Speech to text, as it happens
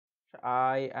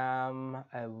I am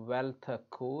a wealth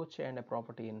coach and a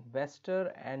property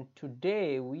investor, and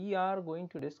today we are going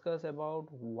to discuss about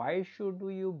why should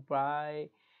you buy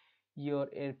your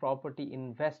property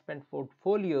investment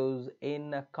portfolios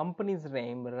in a company's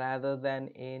name rather than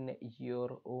in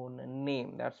your own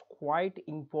name. That's quite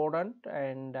important,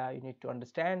 and you need to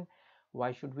understand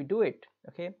why should we do it.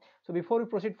 Okay, so before we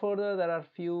proceed further, there are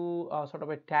few sort of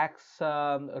a tax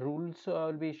rules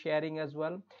I'll be sharing as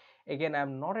well. Again,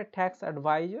 I'm not a tax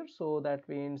advisor, so that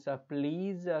means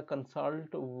please consult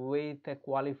with a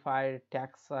qualified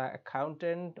tax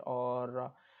accountant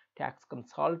or tax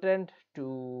consultant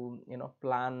to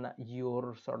plan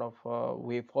your sort of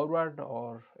way forward,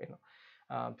 or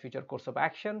future course of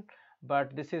action.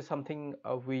 But this is something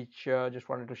which just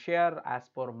wanted to share as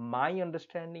per my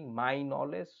understanding, my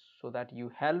knowledge, so that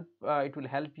it will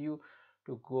help you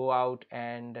to go out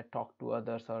and talk to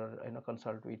others, or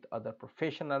consult with other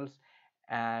professionals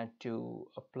and to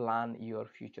plan your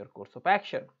future course of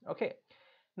action. Okay,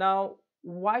 now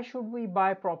why should we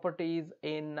buy properties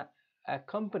in a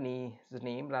company's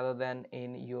name rather than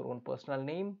in your own personal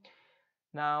name?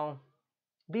 Now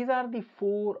these are the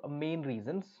four main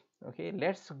reasons. Okay,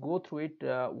 let's go through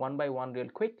it one by one real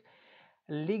quick.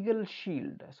 Legal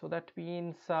shield. So that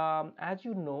means, as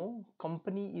you know,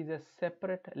 company is a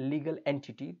separate legal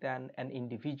entity than an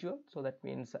individual. So that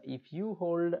means if you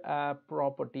hold a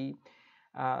property,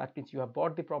 that means you have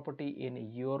bought the property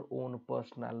in your own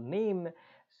personal name.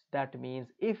 That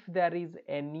means if there is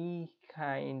any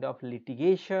kind of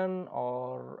litigation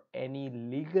or any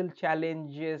legal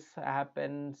challenges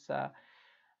happens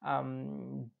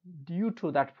due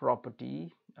to that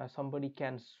property, somebody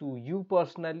can sue you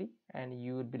personally and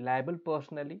you will be liable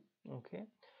personally. Okay,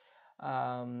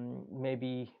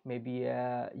 maybe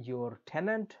your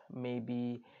tenant,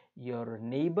 maybe your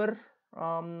neighbor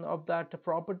of that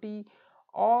property,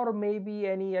 or maybe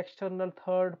any external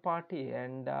third party,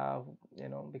 and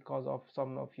because of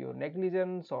some of your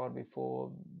negligence, or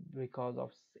because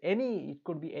of any, it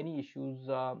could be any issues,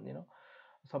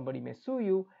 somebody may sue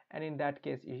you, and in that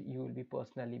case you will be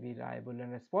personally be liable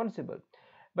and responsible.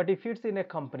 But if it's in a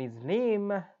company's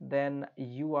name, then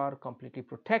you are completely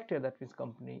protected. That means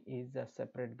company is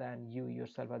separate than you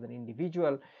yourself as an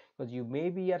individual, because you may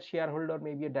be a shareholder,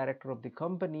 maybe a director of the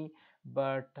company,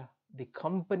 but the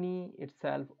company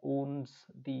itself owns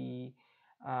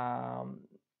um,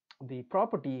 the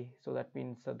property. So that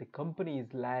means the company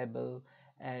is liable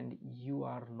and you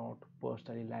are not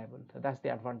personally liable. So that's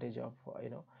the advantage of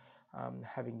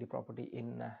having the property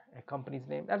in a company's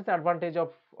name. That's the advantage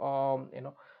of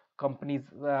company's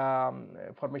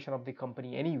formation of the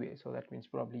company anyway. So that means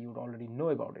probably you would already know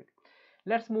about it.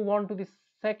 Let's move on to the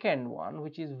second one,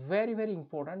 which is very very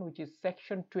important, which is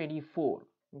section 24.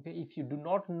 Okay, if you do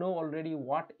not know already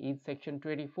what is section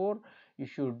 24, you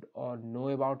should know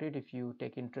about it. If you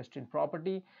take interest in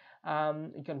property,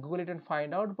 you can google it and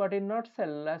find out. But in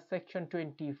nutshell, section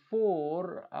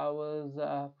 24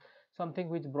 was something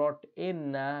which brought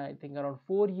in I think around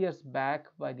 4 years back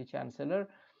by the chancellor,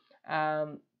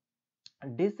 um,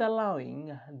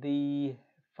 disallowing the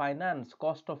finance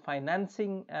cost of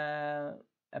financing a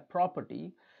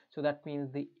property. So that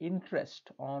means the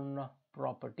interest on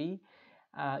property,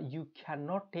 you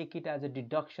cannot take it as a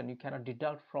deduction, you cannot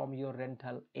deduct from your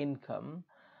rental income.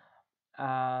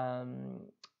 um,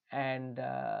 and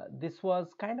this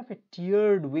was kind of a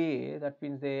tiered way. That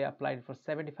means they applied for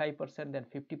 75%, then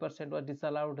 50% was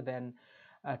disallowed, then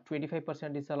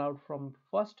 25% disallowed. From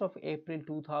 1st of April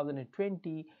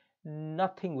 2020,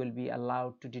 nothing will be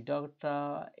allowed to deduct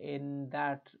in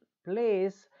that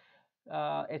place.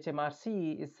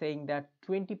 HMRC is saying that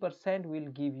 20% will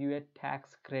give you a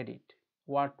tax credit.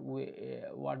 What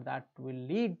that will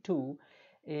lead to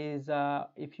is,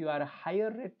 if you are a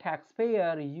higher rate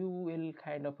taxpayer, you will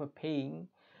kind of paying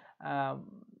um,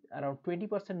 around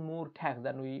 20% more tax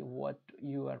than what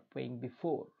you are paying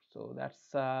before. So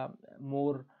that's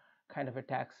more kind of a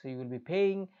tax you will be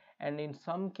paying, and in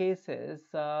some cases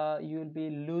you will be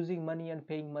losing money and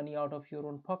paying money out of your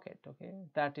own pocket. Okay,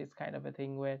 that is kind of a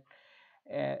thing where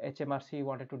HMRC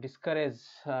wanted to discourage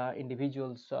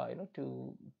individuals,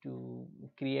 to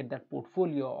create that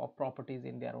portfolio of properties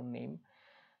in their own name.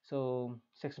 So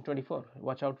section 24,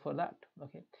 watch out for that.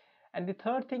 Okay, and the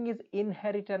third thing is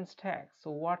inheritance tax. So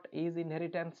what is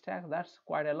inheritance tax? That's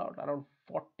quite a lot, around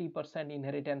 40%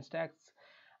 inheritance tax.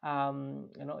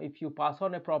 If you pass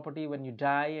on a property when you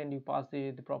die and you pass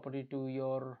the property to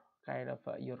your kind of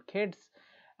your kids,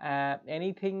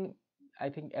 anything I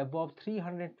think above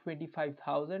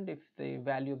 325,000, if the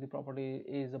value of the property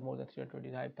is more than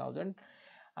 325,000,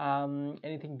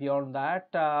 Anything beyond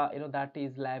that, that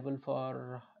is liable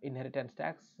for inheritance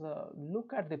tax.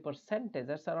 Look at the percentage,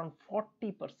 that's around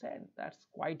 40%. That's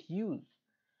quite huge.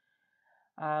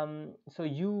 So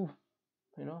you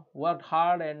worked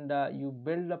hard and you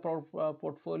build a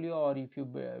portfolio, or if you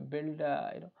build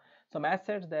some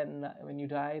assets, then when you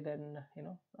die, then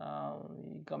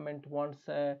government wants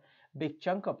a big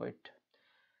chunk of it.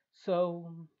 So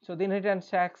the inheritance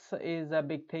tax is a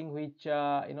big thing, which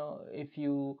if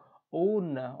you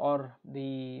own, or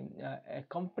the a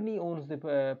company owns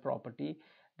the property,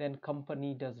 then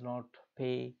company does not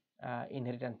pay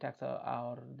inheritance tax,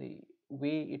 or the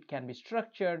way it can be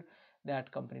structured,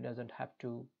 that company doesn't have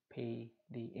to pay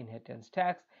the inheritance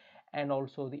tax. And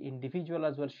also the individual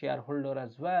as well, shareholder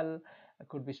as well,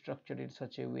 could be structured in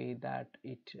such a way that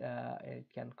it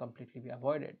can completely be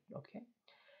avoided. Okay.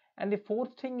 And the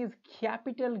fourth thing is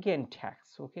capital gain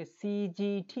tax. Okay,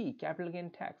 CGT, capital gain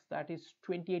tax, that is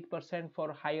 28%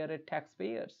 for higher rate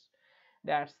taxpayers.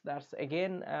 That's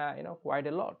again quite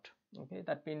a lot. Okay,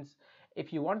 that means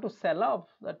if you want to sell off,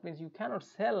 that means you cannot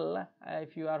sell.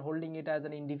 If you are holding it as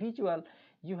an individual,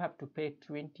 you have to pay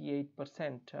 28%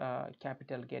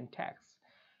 capital gain tax.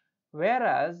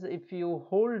 Whereas if you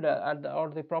hold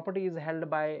or the property is held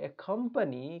by a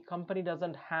company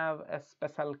doesn't have a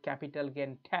special capital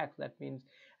gain tax. That means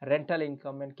rental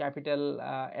income and capital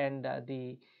and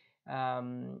the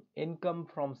income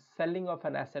from selling of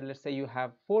an asset. Let's say you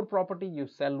have 4 property, you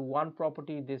sell 1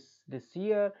 property this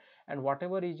year, and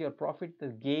whatever is your profit, the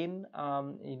gain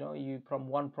you from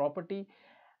 1 property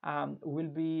will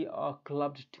be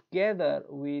clubbed together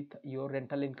with your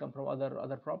rental income from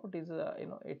other properties.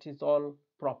 It is all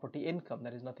property income.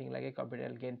 There is nothing like a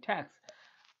capital gain tax.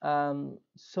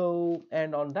 So,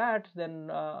 and on that,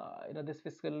 then this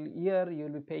fiscal year you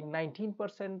will be paying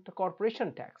 19%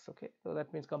 corporation tax. Okay, so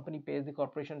that means company pays the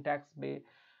corporation tax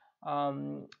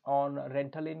on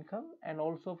rental income, and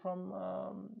also from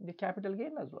the capital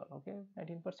gain as well. Okay,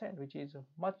 19%, which is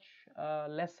much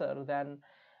lesser than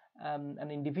an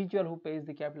individual who pays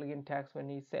the capital gain tax when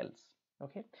he sells.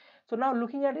 Okay, so now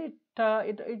looking at it,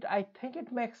 I think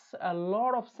it makes a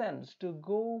lot of sense to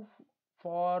go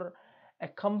for a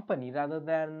company rather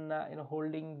than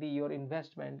holding your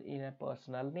investment in a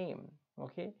personal name.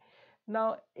 Okay,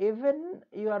 now even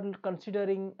you are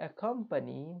considering a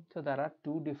company, so there are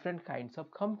two different kinds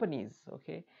of companies.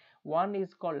 Okay, one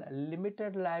is called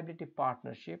limited liability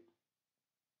partnership,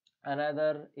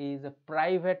 another is a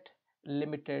private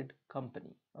limited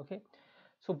company. Okay,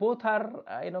 so both are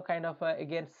kind of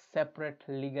again separate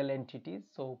legal entities.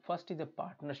 So first is a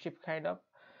partnership kind of,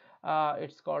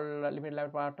 it's called limited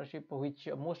liability partnership, which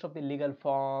most of the legal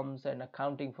firms and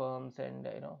accounting firms and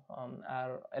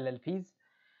are LLPs,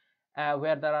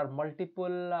 where there are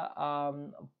multiple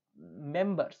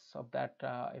members of that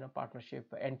partnership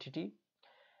entity.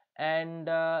 And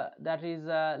that is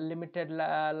a limited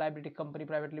liability company,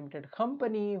 private limited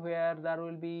company, where there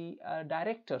will be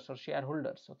directors or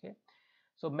shareholders. Okay,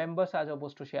 so members as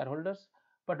opposed to shareholders,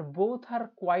 but both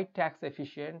are quite tax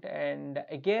efficient. And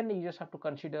again, you just have to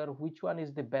consider which one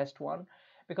is the best one,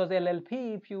 because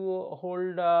LLP, if you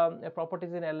hold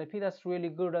properties in LLP, that's really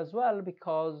good as well,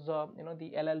 because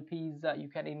the LLPs you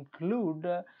can include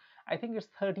I think it's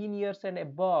 13 years and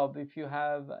above. If you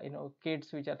have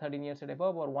kids which are 13 years and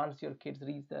above, or once your kids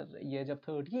reach the age of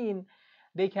 13,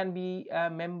 they can be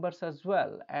members as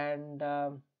well. And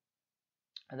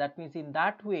that means in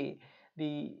that way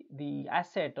the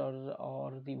asset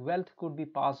or the wealth could be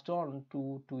passed on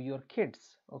to your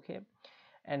kids. Okay,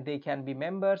 and they can be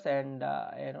members, and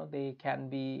they can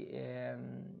be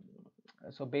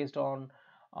so based on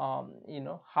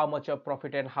how much of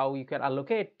profit and how you can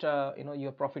allocate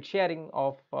your profit sharing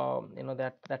of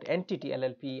that entity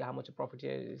LLP, how much of profit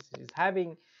is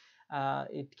having,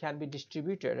 it can be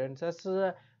distributed. And that's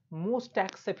the most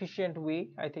tax efficient way.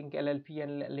 I think LLP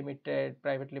and limited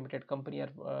private limited company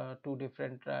are two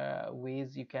different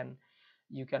ways you can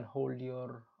hold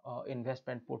your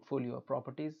investment portfolio of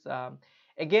properties.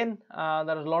 Again, there are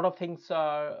a lot of things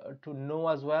to know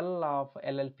as well of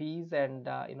LLPs and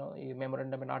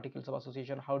memorandum and articles of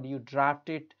association. How do you draft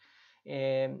it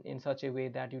in such a way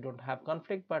that you don't have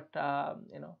conflict, but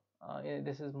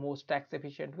this is most tax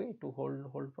efficient way to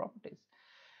hold properties.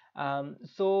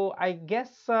 So I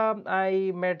guess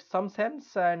I made some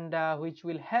sense, and which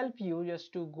will help you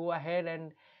just to go ahead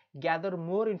and gather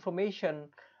more information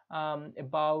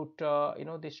about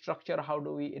the structure. How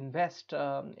do we invest,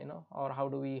 or how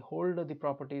do we hold the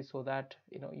property, so that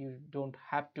you don't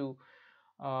have to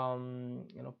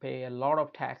pay a lot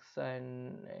of tax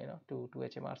and to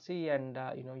HMRC, and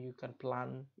you can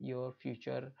plan your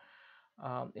future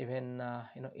even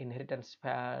inheritance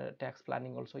tax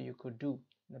planning also you could do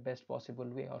in the best possible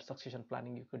way, or succession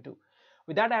planning you could do.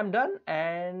 With that, I'm done,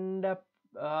 and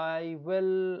I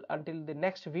will, until the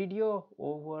next video,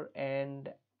 over and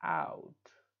out.